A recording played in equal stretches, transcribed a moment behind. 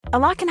A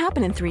lot can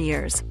happen in 3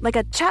 years, like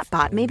a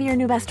chatbot may be your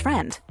new best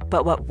friend.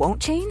 But what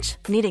won't change?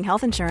 Needing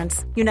health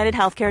insurance. United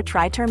Healthcare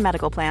Tri-Term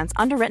Medical Plans,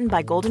 underwritten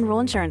by Golden Rule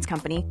Insurance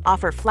Company,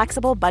 offer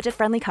flexible,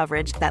 budget-friendly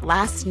coverage that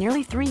lasts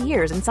nearly 3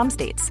 years in some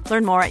states.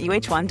 Learn more at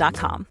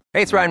uh1.com.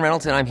 Hey, it's Ryan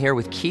Reynolds, and I'm here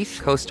with Keith,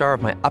 co-star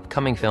of my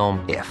upcoming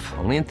film, If,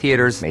 only in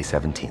theaters May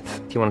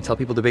 17th. Do you want to tell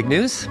people the big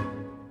news?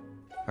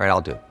 All right,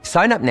 I'll do it.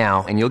 Sign up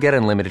now and you'll get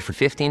unlimited for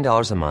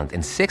 $15 a month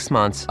and 6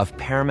 months of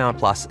Paramount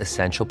Plus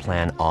Essential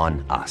Plan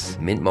on us.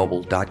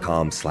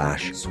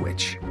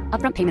 MintMobile.com/switch.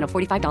 Upfront payment of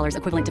 $45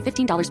 equivalent to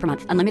 $15 per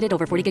month. Unlimited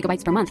over 40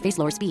 gigabytes per month. Face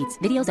lower speeds.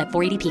 Videos at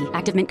 480p.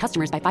 Active Mint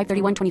customers by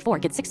 531.24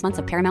 get 6 months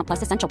of Paramount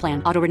Plus Essential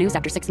Plan. Auto renews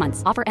after 6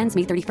 months. Offer ends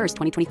May 31st,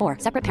 2024.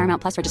 Separate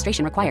Paramount Plus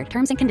registration required.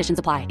 Terms and conditions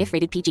apply if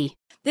rated PG.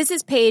 This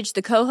is Paige,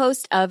 the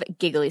co-host of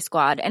Giggly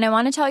Squad, and I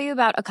want to tell you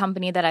about a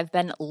company that I've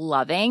been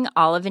loving,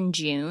 Olive &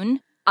 June.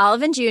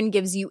 Olive & June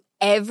gives you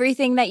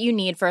everything that you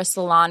need for a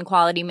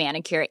salon-quality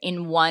manicure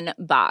in one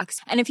box.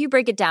 And if you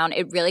break it down,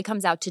 it really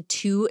comes out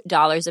to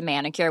 $2 a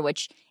manicure,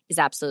 which is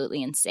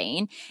absolutely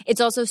insane.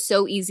 It's also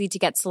so easy to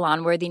get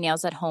salon-worthy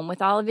nails at home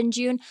with Olive &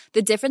 June.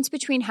 The difference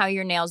between how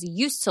your nails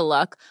used to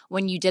look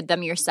when you did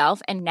them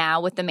yourself and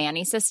now with the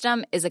Mani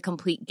system is a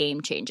complete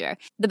game changer.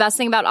 The best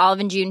thing about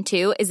Olive & June,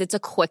 too, is it's a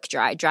quick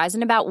dry. Dries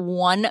in about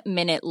 1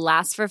 minute,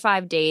 lasts for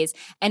 5 days,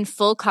 and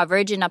full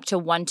coverage in up to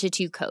 1 to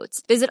 2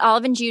 coats. Visit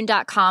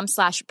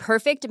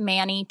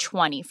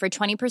oliveandjune.com/perfectmani20 for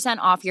 20%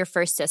 off your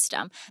first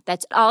system.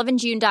 That's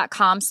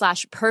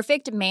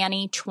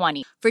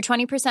oliveandjune.com/perfectmani20 for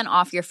 20%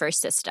 off your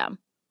first system.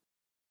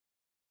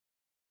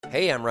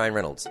 Hey, I'm Ryan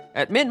Reynolds.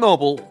 At Mint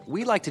Mobile,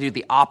 we like to do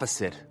the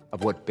opposite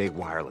of what Big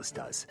Wireless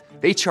does.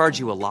 They charge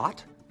you a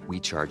lot,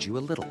 we charge you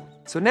a little.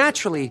 So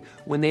naturally,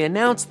 when they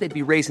announced they'd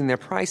be raising their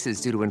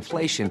prices due to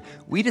inflation,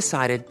 we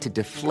decided to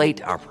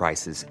deflate our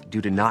prices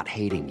due to not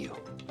hating you.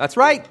 That's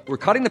right. We're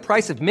cutting the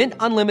price of Mint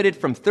Unlimited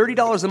from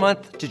 $30 a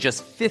month to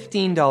just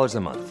 $15 a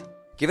month.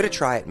 Give it a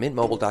try at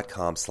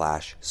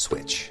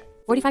mintmobile.com/switch.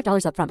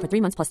 $45 upfront for 3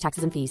 months plus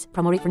taxes and fees.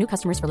 Promo rate for new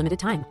customers for limited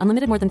time.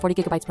 Unlimited more than 40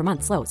 gigabytes per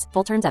month. Slows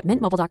full terms at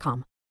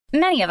mintmobile.com.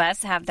 Many of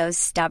us have those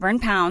stubborn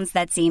pounds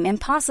that seem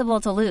impossible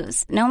to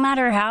lose, no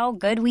matter how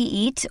good we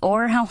eat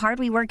or how hard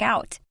we work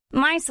out.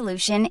 My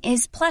solution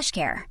is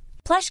PlushCare.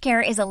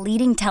 PlushCare is a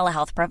leading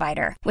telehealth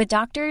provider with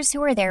doctors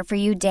who are there for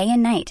you day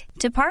and night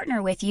to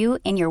partner with you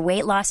in your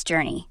weight loss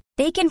journey.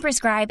 They can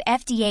prescribe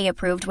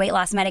FDA-approved weight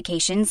loss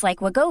medications like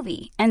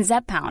Wegovy and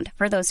Zepbound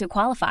for those who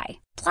qualify.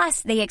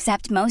 Plus, they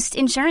accept most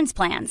insurance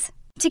plans.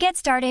 To get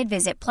started,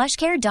 visit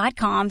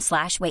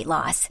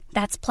plushcare.com/weightloss.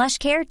 That's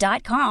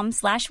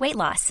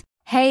plushcare.com/weightloss.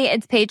 Hey,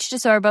 it's Paige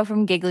DeSorbo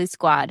from Giggly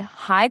Squad.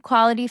 High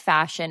quality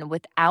fashion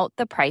without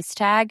the price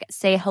tag.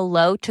 Say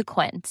hello to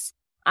Quince.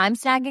 I'm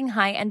snagging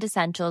high-end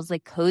essentials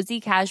like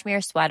cozy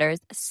cashmere sweaters,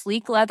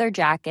 sleek leather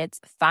jackets,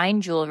 fine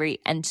jewelry,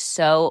 and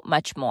so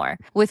much more.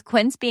 With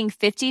Quince being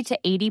 50 to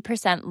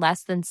 80%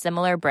 less than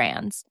similar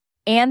brands.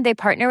 And they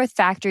partner with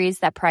factories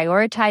that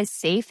prioritize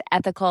safe,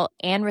 ethical,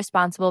 and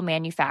responsible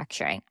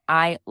manufacturing.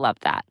 I love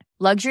that.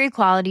 Luxury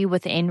quality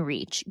within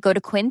reach. Go to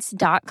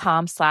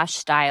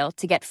quince.com/style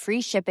to get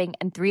free shipping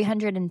and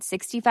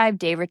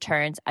 365-day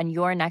returns on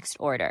your next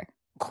order.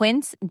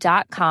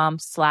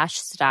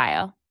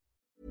 Quince.com/style.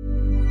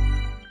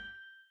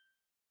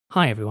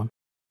 Hi everyone,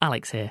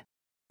 Alex here.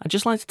 I'd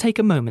just like to take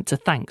a moment to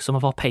thank some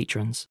of our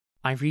patrons.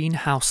 Irene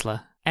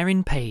Hausler,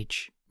 Erin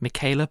Page,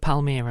 Michaela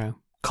Palmiro,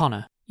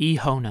 Connor, E.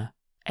 Honer,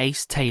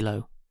 Ace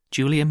Taylor,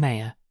 Julia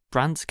Mayer,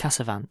 Brant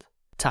Casavant,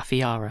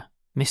 Tafiara,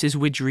 Mrs.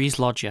 Widgery's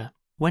Lodger,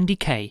 Wendy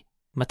Kay,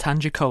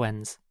 Matanja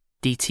Coens,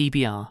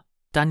 DTBR,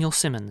 Daniel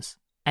Simmons,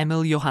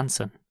 Emil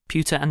Johansson,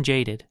 Pewter and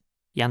Jaded,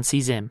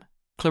 Yancy Zim,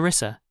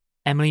 Clarissa,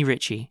 Emily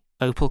Ritchie,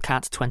 Opal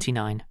Cat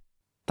 29.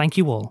 Thank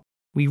you all.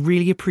 We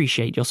really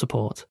appreciate your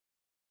support.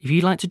 If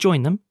you'd like to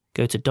join them,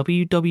 go to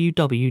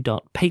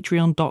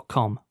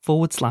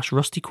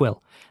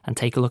www.patreon.com/rustyquill and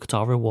take a look at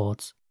our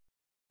rewards.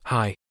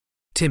 Hi,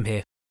 Tim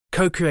here,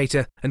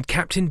 co-creator and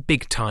captain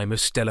big time of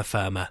Stella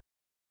Firma.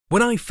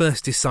 When I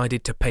first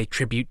decided to pay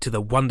tribute to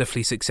the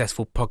wonderfully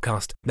successful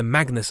podcast The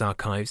Magnus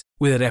Archives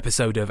with an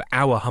episode of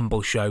Our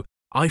Humble Show,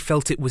 I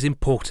felt it was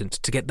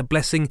important to get the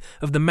blessing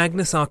of the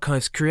Magnus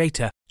Archives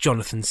creator,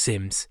 Jonathan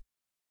Sims.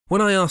 When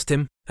I asked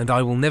him, and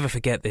I will never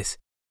forget this,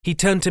 he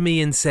turned to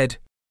me and said,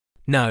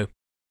 "No,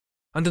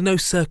 under no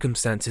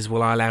circumstances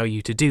will I allow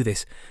you to do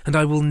this, and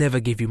I will never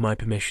give you my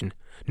permission.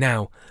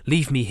 Now,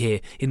 leave me here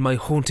in my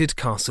haunted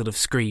castle of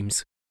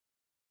screams."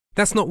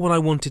 That's not what I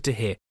wanted to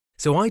hear,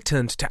 so I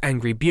turned to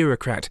angry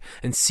bureaucrat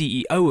and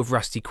CEO of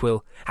Rusty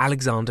Quill,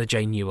 Alexander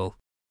J. Newell.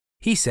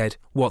 He said,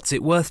 "What's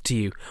it worth to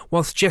you?"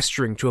 whilst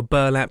gesturing to a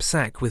burlap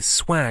sack with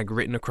swag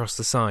written across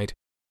the side.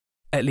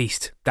 At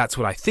least, that's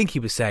what I think he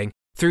was saying,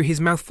 through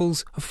his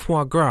mouthfuls of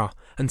foie gras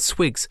and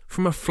swigs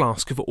from a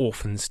flask of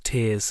orphan's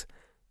tears.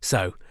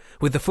 So,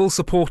 with the full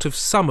support of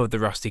some of the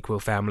Rusty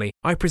Quill family,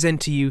 I present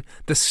to you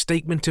the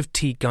Statement of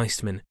T.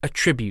 Geistman, a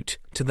tribute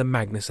to the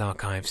Magnus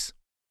Archives.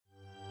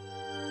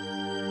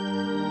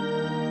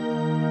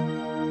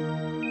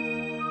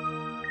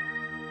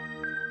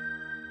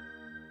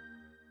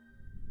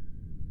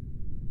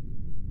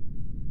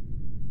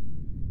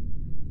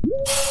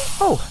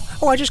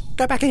 Oh, I just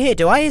go back in here,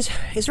 do I? Is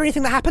there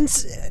anything that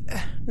happens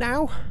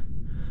now?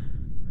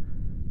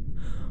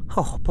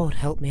 Oh, God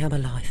help me, I'm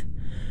alive.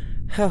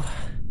 Oh,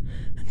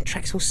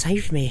 Trexel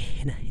saved me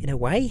in a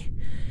way.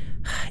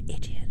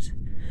 Idiot.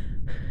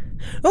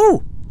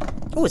 Oh,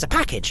 it's a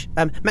package.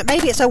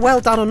 Maybe it's a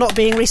well done on not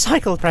being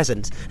recycled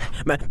present.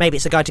 Maybe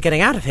it's a guide to getting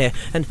out of here.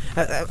 And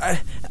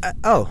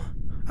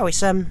it's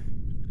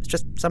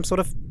just some sort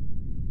of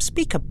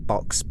speaker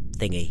box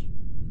thingy.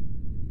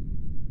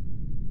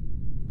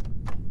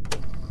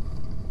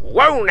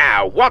 Whoa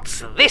now,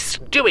 what's this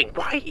doing?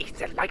 Why is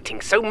the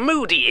lighting so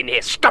moody in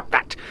here? Stop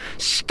that!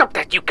 Stop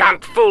that! You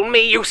can't fool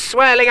me, you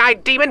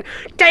swirling-eyed demon!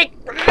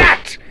 Take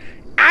that!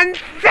 And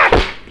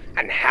that!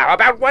 And how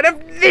about one of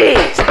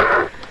these?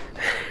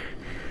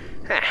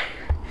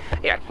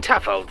 You're a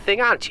tough old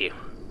thing, aren't you?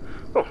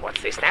 Oh,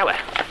 what's this now?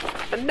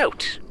 A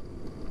note.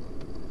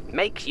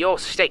 Make your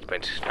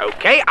statement.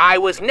 Okay, I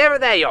was never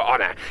there, Your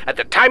Honour. At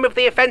the time of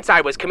the offence, I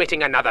was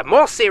committing another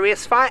more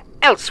serious fire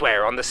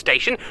elsewhere on the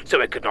station, so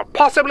it could not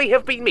possibly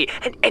have been me.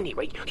 And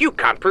anyway, you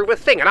can't prove a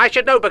thing, and I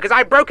should know because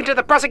I broke into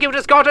the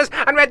prosecutor's quarters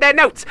and read their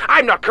notes.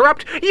 I'm not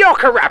corrupt. You're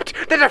corrupt.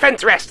 The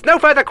defence rests. No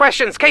further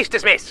questions. Case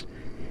dismissed.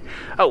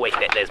 Oh, wait,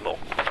 there's more.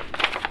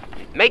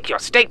 Make your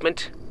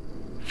statement.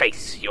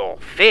 Face your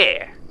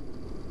fear.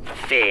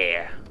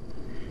 Fear.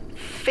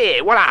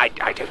 Fear? Well, I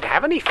don't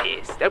have any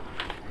fears. Nope.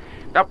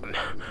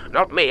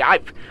 Not me.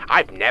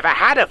 I've never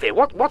had a fear.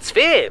 What's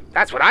fear?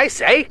 That's what I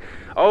say.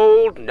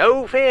 Old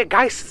no fear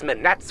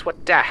Geistman. That's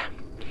what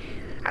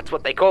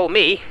they call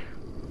me.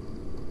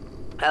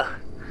 Well,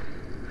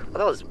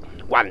 there was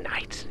one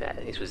night.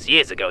 This was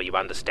years ago, you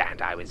understand.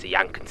 I was a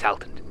young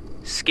consultant,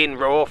 skin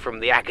raw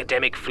from the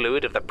academic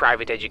fluid of the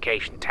private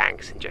education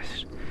tanks, and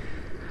just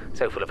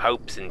so full of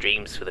hopes and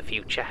dreams for the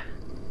future.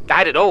 I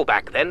had it all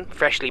back then.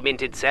 Freshly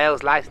minted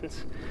sales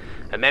license,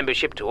 a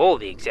membership to all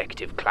the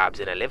executive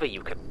clubs, and a liver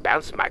you could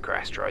bounce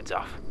microasteroids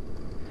off.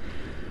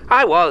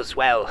 I was,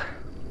 well,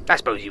 I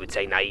suppose you would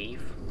say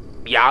naive.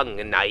 Young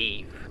and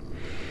naive.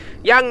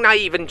 Young,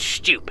 naive and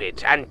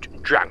stupid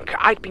and drunk.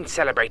 I'd been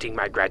celebrating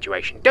my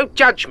graduation. Don't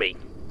judge me.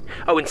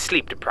 Oh, and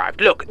sleep deprived.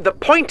 Look, the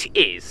point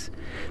is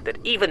that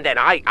even then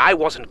I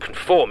wasn't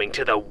conforming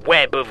to the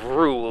web of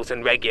rules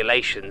and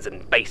regulations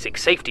and basic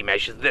safety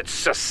measures that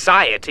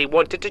society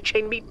wanted to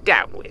chain me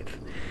down with.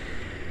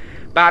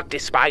 But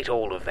despite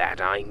all of that,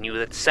 I knew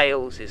that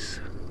sales is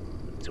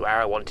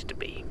where I wanted to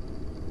be.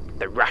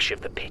 The rush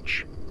of the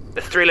pitch,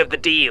 the thrill of the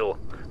deal,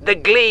 the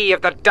glee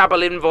of the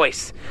double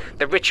invoice,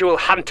 the ritual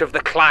hunt of the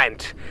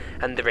client,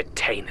 and the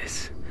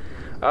retainers.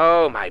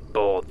 Oh, my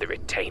board, the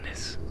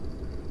retainers.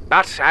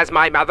 But, as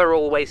my mother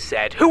always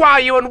said, who are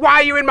you and why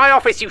are you in my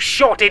office, you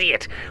short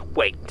idiot?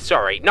 Wait,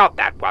 sorry, not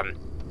that one.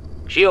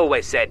 She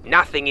always said,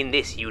 nothing in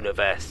this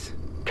universe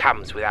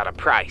comes without a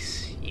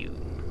price, you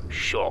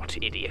short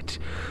idiot.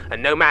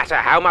 And no matter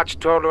how much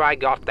taller I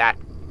got, that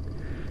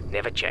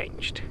never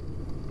changed.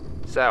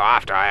 So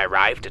after I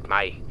arrived at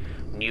my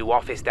new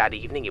office that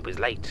evening, it was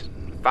late,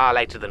 far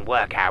later than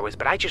work hours,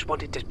 but I just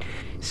wanted to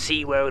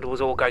see where it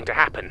was all going to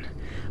happen,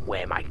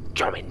 where my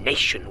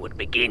domination would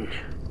begin.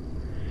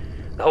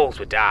 The halls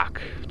were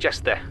dark,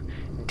 just the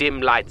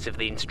dim lights of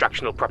the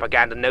instructional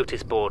propaganda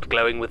notice board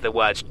glowing with the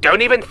words,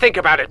 "Don't even think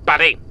about it,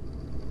 buddy!"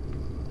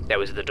 There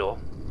was the door.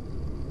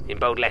 In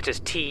bold letters,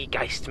 T.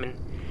 Geistman,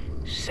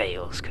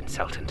 sales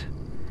consultant.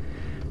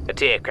 A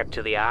tear crept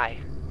to the eye.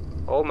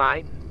 All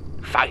mine.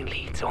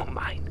 Finally, it's all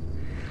mine.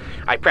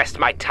 I pressed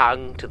my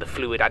tongue to the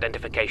fluid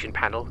identification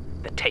panel,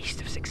 the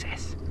taste of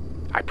success.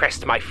 I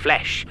pressed my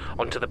flesh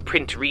onto the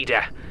print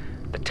reader,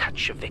 the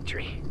touch of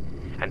victory.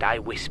 And I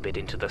whispered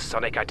into the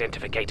sonic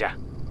identificator,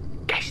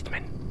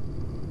 Geistman,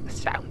 the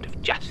sound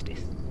of justice.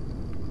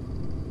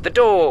 The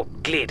door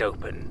glid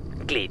open.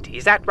 Glid,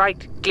 is that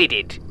right?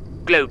 Glidded.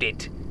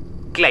 Glowded.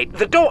 Glade.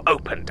 The door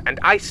opened, and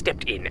I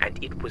stepped in,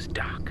 and it was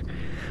dark.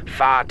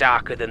 Far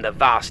darker than the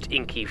vast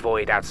inky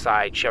void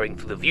outside showing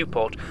through the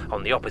viewport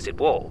on the opposite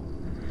wall.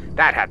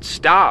 That had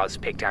stars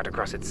picked out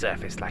across its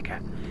surface like a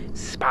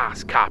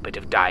sparse carpet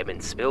of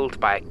diamonds spilled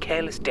by a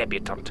careless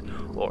debutante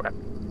or a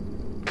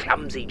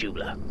clumsy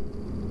jeweler.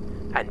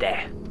 And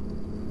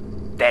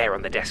there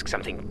on the desk,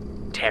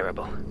 something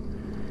terrible.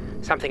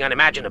 Something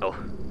unimaginable.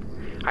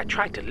 I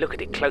tried to look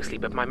at it closely,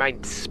 but my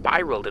mind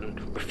spiraled and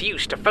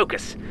refused to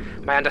focus.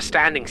 My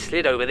understanding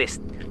slid over this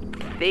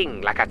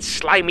thing like a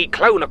slimy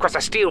clone across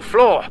a steel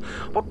floor.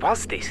 What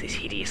was this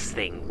hideous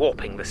thing,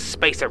 warping the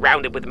space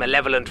around it with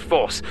malevolent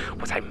force?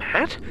 Was I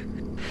mad?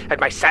 Had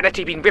my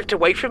sanity been ripped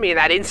away from me in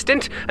that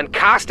instant and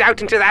cast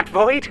out into that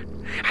void?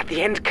 Had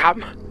the end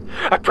come?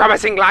 A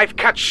promising life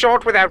cut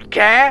short without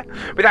care?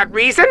 Without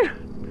reason?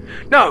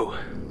 No,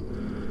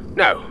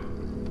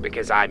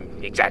 because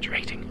I'm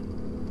exaggerating.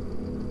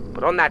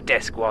 But on that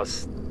desk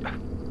was...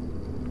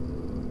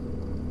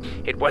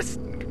 It was...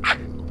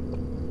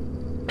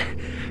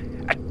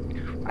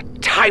 a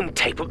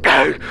timetable.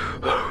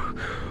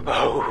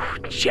 Oh,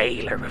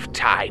 jailer of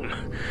time.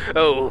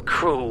 Oh,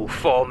 cruel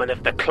foreman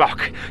of the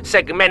clock,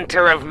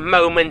 segmenter of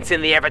moments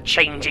in the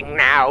ever-changing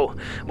now.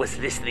 Was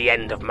this the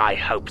end of my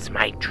hopes,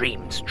 my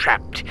dreams,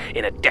 trapped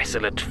in a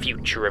desolate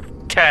future of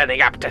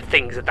turning up to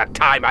things at the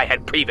time I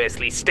had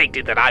previously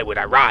stated that I would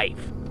arrive?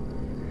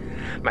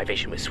 My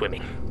vision was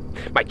swimming.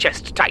 My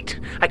chest tight.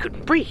 I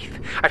couldn't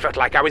breathe. I felt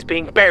like I was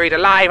being buried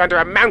alive under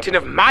a mountain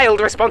of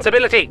mild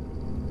responsibility.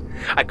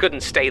 I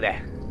couldn't stay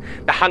there.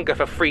 The hunger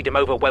for freedom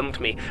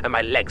overwhelmed me, and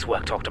my legs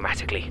worked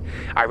automatically.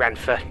 I ran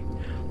for...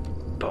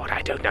 God,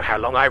 I don't know how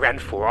long I ran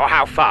for or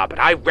how far, but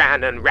I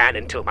ran and ran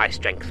until my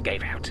strength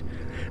gave out.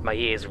 My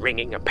ears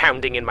ringing, a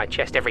pounding in my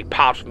chest, every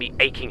part of me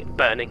aching and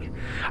burning.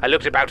 I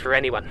looked about for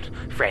anyone,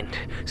 friend,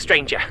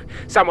 stranger,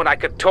 someone I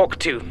could talk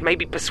to,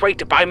 maybe persuade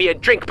to buy me a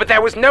drink, but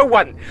there was no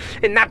one.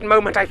 In that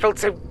moment I felt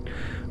so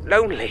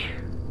lonely.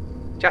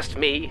 Just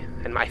me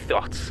and my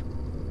thoughts.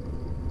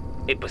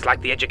 It was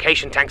like the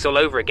education tanks all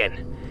over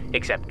again.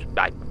 Except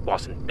I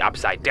wasn't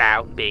upside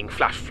down, being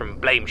flushed from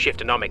blame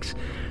shiftonomics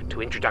to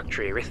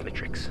introductory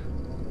arithmetrics.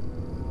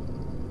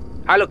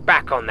 I look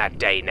back on that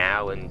day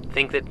now and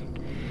think that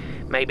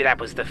maybe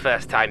that was the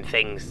first time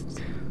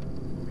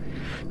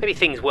maybe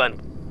things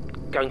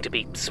weren't going to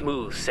be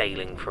smooth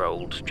sailing for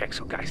old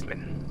Drexel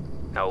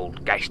Geistman.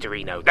 Old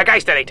Geisterino. The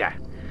Geisterator!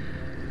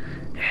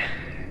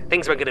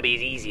 Things weren't going to be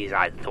as easy as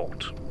I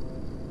thought.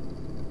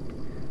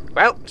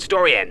 Well,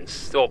 story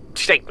ends, or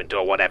statement,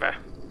 or whatever.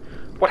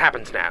 What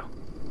happens now?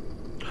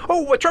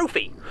 Oh, a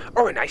trophy!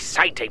 Or a nice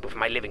side table for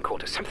my living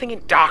quarters. Something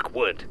in dark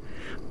wood.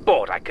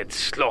 Bored I could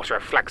slaughter a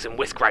flaxen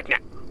whisk right now.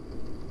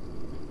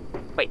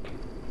 Wait.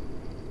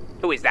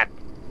 Who is that?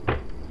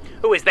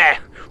 Who is there?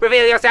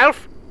 Reveal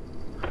yourself!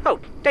 Oh,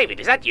 David,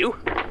 is that you?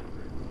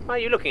 Why are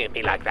you looking at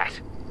me like that?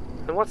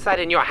 And what's that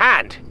in your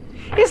hand?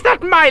 Is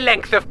that my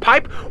length of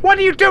pipe? What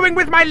are you doing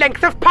with my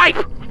length of pipe?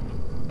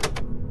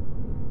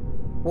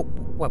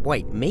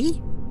 Wait,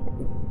 me?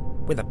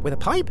 With a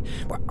pipe?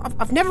 Well,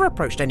 I've never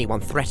approached anyone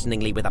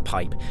threateningly with a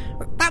pipe.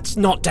 That's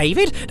not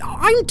David.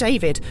 I'm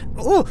David.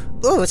 Oh,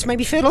 it's made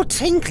me feel all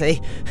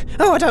tinkly.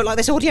 Oh, I don't like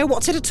this audio.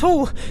 What's it at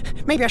all?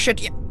 Maybe I should...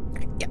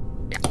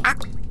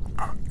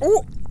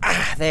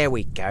 there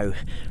we go.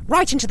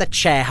 Right into the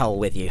chair hole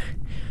with you.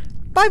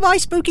 Bye-bye,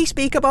 spooky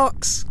speaker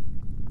box.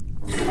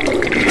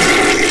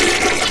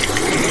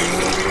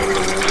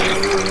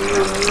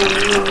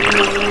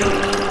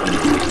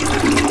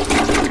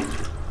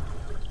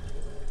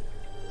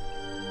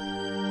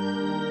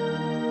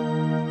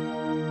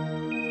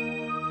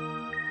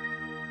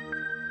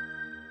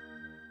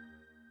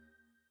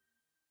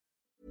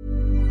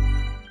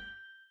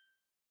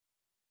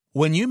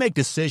 When you make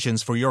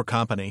decisions for your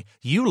company,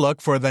 you look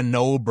for the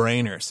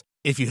no-brainers.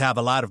 If you have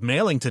a lot of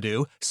mailing to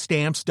do,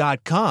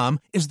 Stamps.com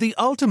is the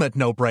ultimate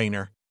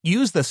no-brainer.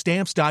 Use the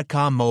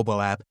Stamps.com mobile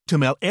app to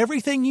mail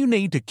everything you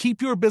need to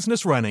keep your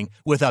business running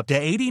with up to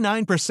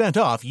 89%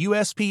 off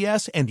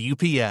USPS and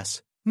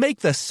UPS. Make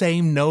the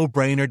same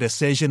no-brainer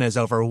decision as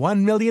over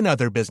 1 million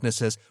other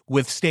businesses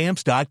with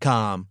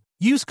Stamps.com.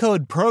 Use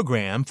code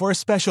PROGRAM for a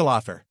special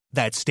offer.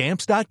 That's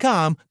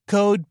Stamps.com,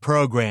 code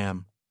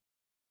PROGRAM.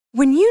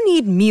 When you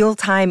need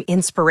mealtime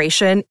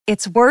inspiration,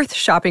 it's worth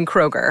shopping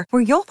Kroger,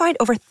 where you'll find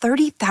over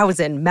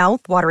 30,000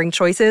 mouth-watering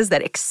choices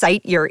that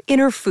excite your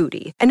inner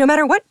foodie. And no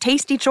matter what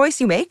tasty choice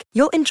you make,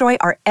 you'll enjoy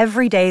our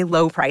everyday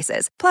low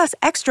prices, plus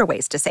extra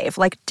ways to save,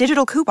 like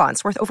digital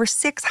coupons worth over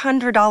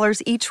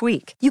 $600 each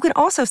week. You can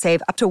also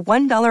save up to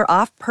 $1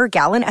 off per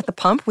gallon at the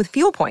pump with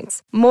fuel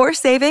points. More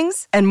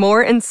savings and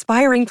more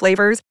inspiring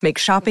flavors make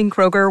shopping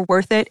Kroger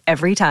worth it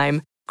every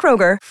time.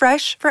 Kroger,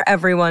 fresh for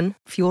everyone.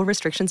 Fuel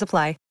restrictions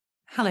apply.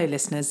 Hello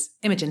listeners,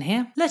 Imogen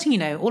here, letting you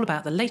know all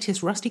about the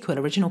latest Rusty Quill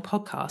original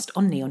podcast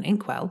on Neon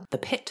Inkwell, The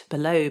Pit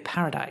Below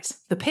Paradise.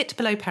 The Pit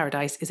Below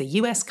Paradise is a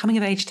US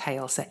coming-of-age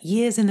tale set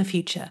years in the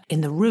future, in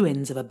the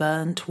ruins of a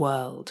burnt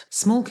world.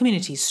 Small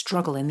communities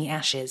struggle in the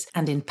ashes,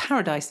 and in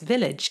Paradise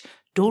Village,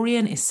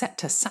 Dorian is set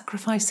to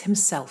sacrifice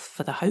himself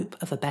for the hope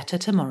of a better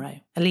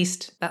tomorrow. At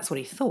least, that's what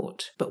he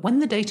thought. But when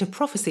the date of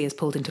prophecy is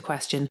pulled into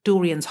question,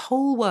 Dorian's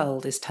whole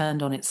world is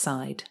turned on its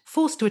side.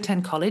 Forced to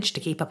attend college to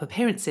keep up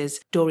appearances,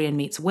 Dorian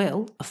meets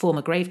Will, a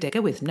former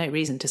gravedigger with no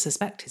reason to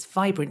suspect his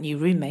vibrant new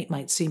roommate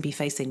might soon be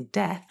facing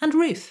death, and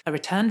Ruth, a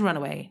returned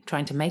runaway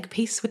trying to make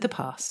peace with the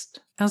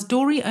past. As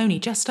Dory only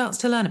just starts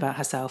to learn about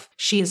herself,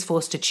 she is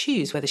forced to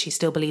choose whether she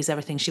still believes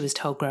everything she was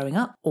told growing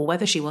up, or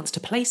whether she wants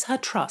to place her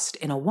trust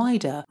in a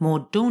wider,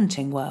 more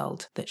daunting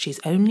world that she's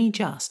only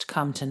just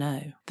come to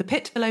know. The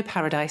Pit Below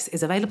Paradise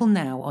is available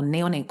now on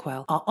Neon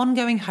Inkwell, our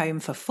ongoing home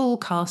for full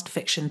cast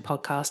fiction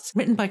podcasts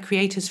written by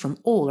creators from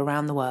all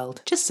around the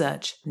world. Just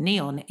search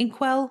Neon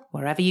Inkwell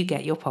wherever you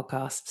get your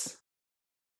podcasts.